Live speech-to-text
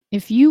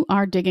If you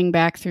are digging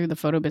back through the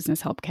Photo Business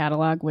Help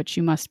catalog, which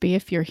you must be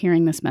if you're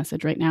hearing this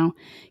message right now,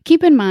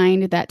 keep in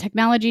mind that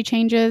technology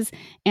changes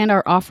and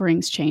our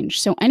offerings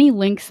change. So any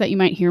links that you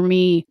might hear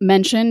me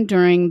mention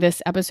during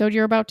this episode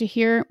you're about to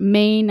hear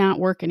may not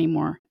work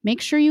anymore.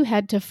 Make sure you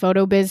head to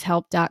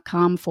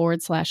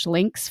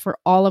photobizhelp.com/links for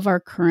all of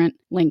our current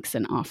links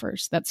and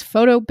offers. That's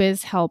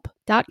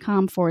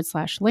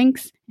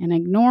photobizhelp.com/links, and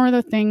ignore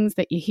the things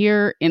that you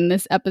hear in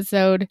this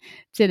episode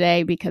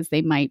today because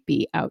they might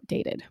be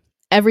outdated.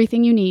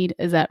 Everything you need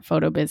is at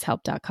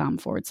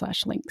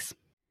photobizhelp.com/links.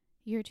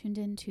 You're tuned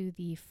in to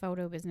the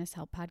Photo Business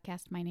Help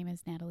podcast. My name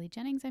is Natalie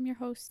Jennings. I'm your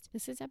host.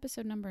 This is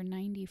episode number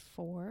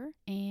 94,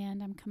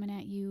 and I'm coming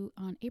at you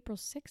on April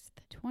 6th,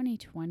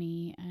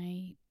 2020.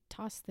 I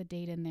tossed the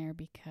date in there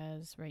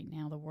because right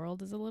now the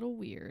world is a little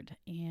weird,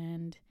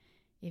 and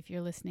if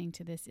you're listening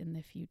to this in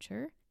the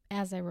future,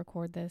 as I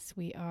record this,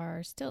 we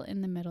are still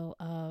in the middle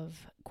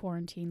of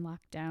quarantine,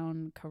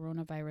 lockdown,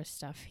 coronavirus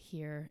stuff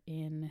here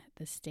in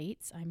the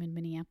States. I'm in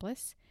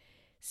Minneapolis.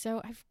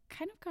 So I've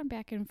kind of gone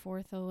back and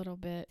forth a little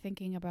bit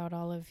thinking about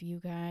all of you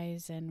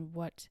guys and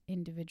what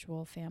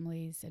individual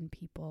families and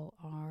people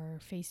are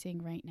facing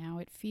right now.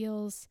 It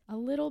feels a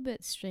little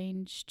bit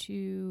strange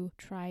to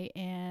try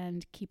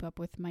and keep up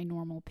with my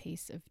normal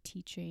pace of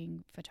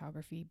teaching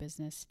photography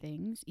business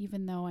things,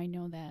 even though I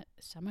know that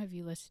some of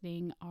you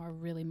listening are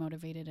really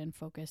motivated and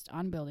focused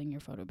on building your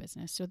photo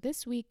business. So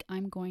this week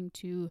I'm going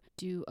to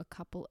do a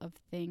couple of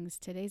things.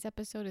 Today's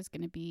episode is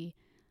going to be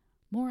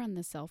more on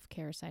the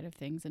self-care side of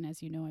things. And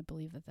as you know, I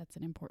believe that that's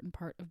an important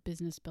part of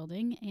business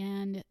building.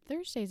 And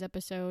Thursday's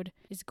episode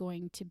is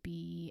going to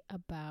be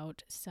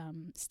about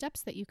some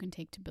steps that you can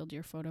take to build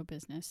your photo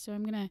business. So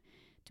I'm going to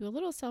do a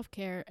little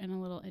self-care and a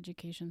little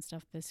education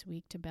stuff this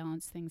week to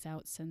balance things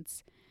out,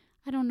 since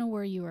I don't know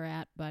where you are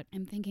at, but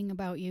I'm thinking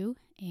about you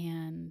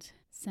and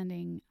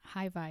sending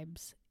high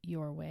vibes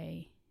your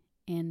way.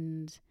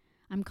 And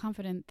I'm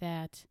confident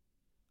that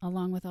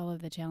along with all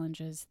of the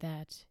challenges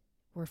that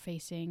we're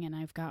facing, and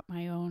I've got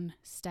my own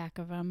stack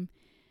of them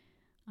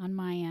on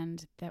my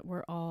end, that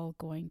we're all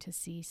going to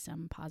see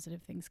some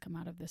positive things come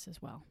out of this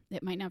as well.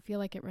 It might not feel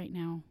like it right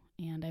now,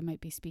 and I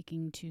might be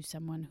speaking to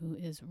someone who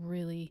is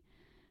really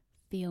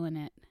feeling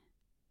it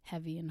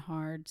heavy and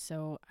hard.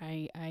 So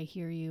I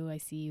hear you, I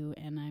see you,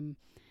 and I'm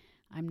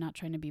not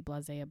trying to be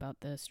blasé about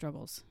the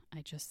struggles.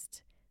 I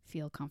just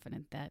feel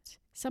confident that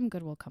some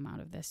good will come out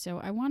of this. So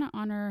I want to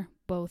honor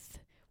both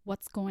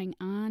what's going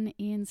on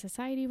in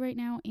society right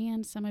now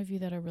and some of you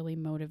that are really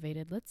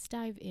motivated. Let's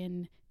dive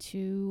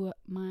into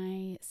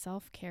my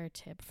self-care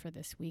tip for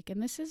this week.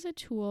 And this is a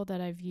tool that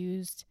I've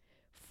used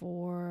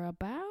for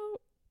about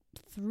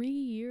 3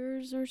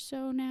 years or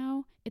so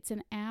now. It's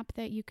an app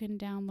that you can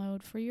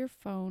download for your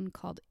phone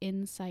called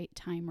Insight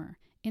Timer.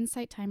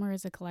 Insight Timer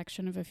is a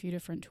collection of a few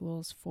different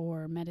tools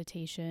for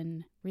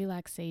meditation,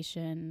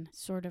 relaxation,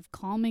 sort of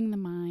calming the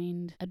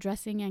mind,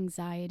 addressing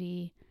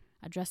anxiety,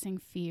 addressing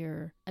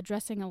fear,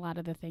 addressing a lot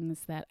of the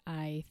things that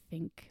I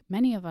think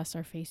many of us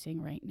are facing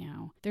right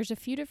now. There's a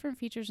few different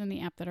features in the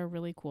app that are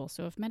really cool.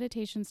 So if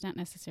meditation's not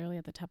necessarily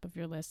at the top of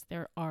your list,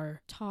 there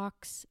are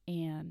talks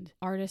and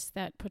artists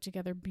that put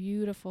together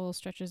beautiful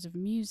stretches of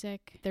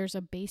music. There's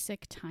a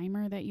basic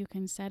timer that you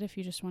can set if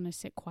you just want to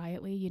sit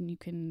quietly, and you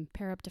can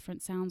pair up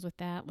different sounds with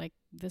that, like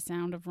the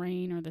sound of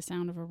rain or the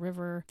sound of a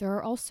river. There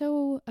are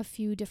also a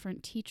few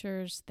different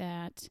teachers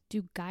that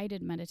do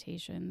guided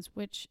meditations,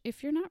 which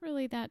if you're not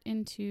really that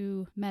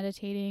into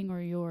meditating,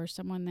 or you're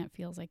someone that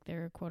feels like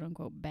they're quote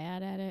unquote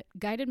bad at it,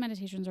 guided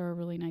meditations are a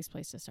really nice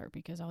place to start,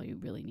 because all you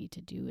really need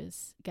to do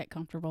is get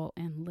comfortable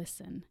and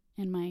listen.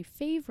 And my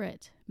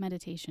favorite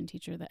meditation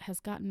teacher that has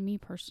gotten me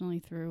personally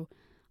through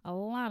a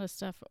lot of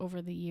stuff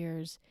over the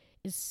years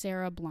is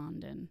Sarah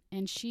Blondin.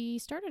 And she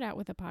started out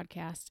with a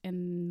podcast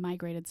and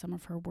migrated some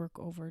of her work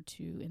over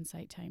to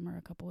Insight Timer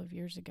a couple of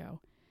years ago.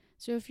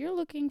 So if you're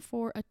looking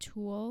for a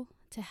tool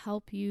to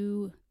help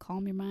you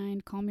calm your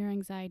mind, calm your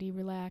anxiety,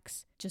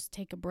 relax, just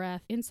take a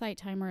breath, Insight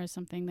Timer is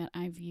something that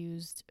I've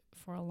used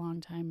for a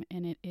long time,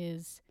 and it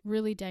is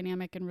really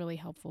dynamic and really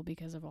helpful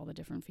because of all the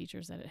different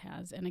features that it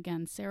has. And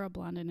again, Sarah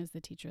Blondin is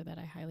the teacher that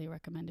I highly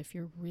recommend if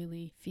you're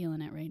really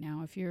feeling it right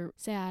now. If you're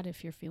sad,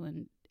 if you're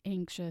feeling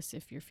anxious,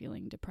 if you're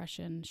feeling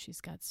depression,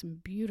 she's got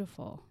some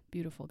beautiful,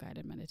 beautiful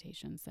guided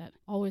meditations that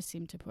always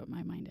seem to put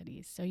my mind at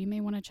ease. So you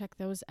may want to check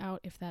those out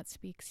if that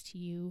speaks to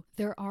you.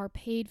 There are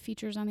paid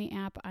features on the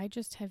app. I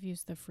just have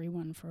used the free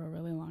one for a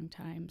really long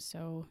time.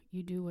 So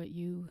you do what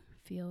you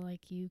feel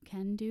like you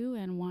can do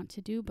and want to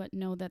do, but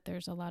know that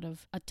there's a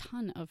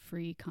ton of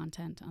free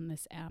content on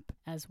this app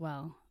as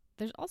well.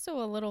 There's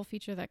also a little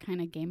feature that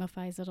kind of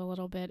gamifies it a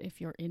little bit if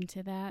you're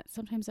into that.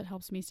 Sometimes it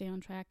helps me stay on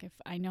track if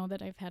I know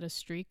that I've had a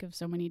streak of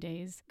so many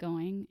days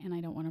going and I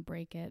don't want to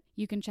break it.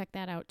 You can check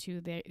that out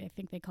too. I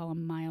think they call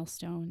them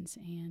milestones,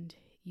 and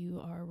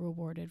you are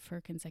rewarded for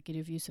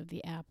consecutive use of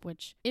the app,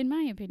 which in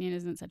my opinion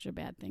isn't such a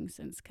bad thing,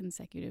 since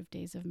consecutive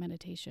days of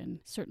meditation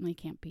certainly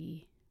can't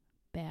be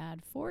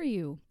bad for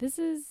you. This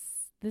is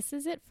this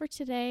is it for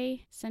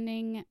today.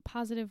 Sending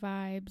positive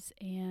vibes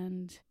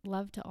and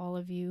love to all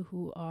of you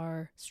who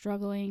are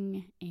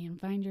struggling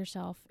and find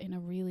yourself in a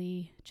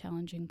really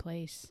challenging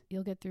place.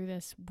 You'll get through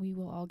this. We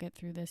will all get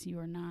through this. You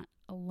are not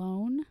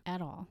alone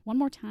at all. One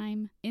more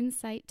time,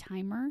 Insight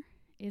Timer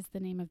is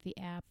the name of the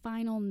app.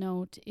 Final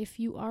note, if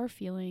you are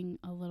feeling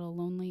a little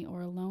lonely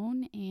or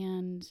alone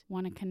and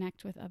want to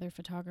connect with other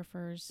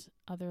photographers,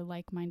 other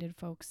like-minded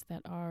folks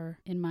that are,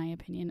 in my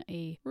opinion,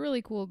 a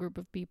really cool group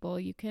of people,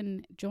 you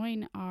can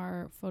join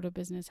our Photo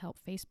Business Help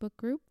Facebook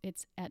group.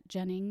 It's at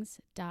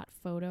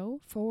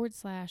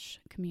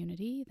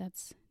jennings.photo/community.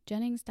 That's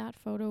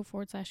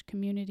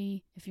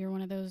jennings.photo/community. If you're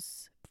one of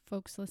those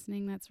folks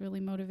listening that's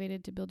really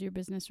motivated to build your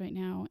business right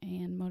now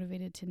and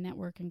motivated to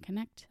network and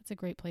connect, it's a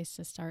great place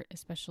to start,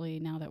 especially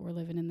now that we're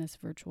living in this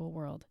virtual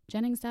world.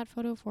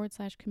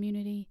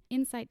 Jennings.photo/community.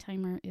 Insight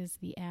Timer is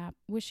the app.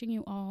 Wishing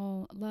you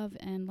all love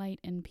and light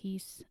and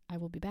peace. I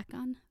will be back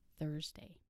on Thursday.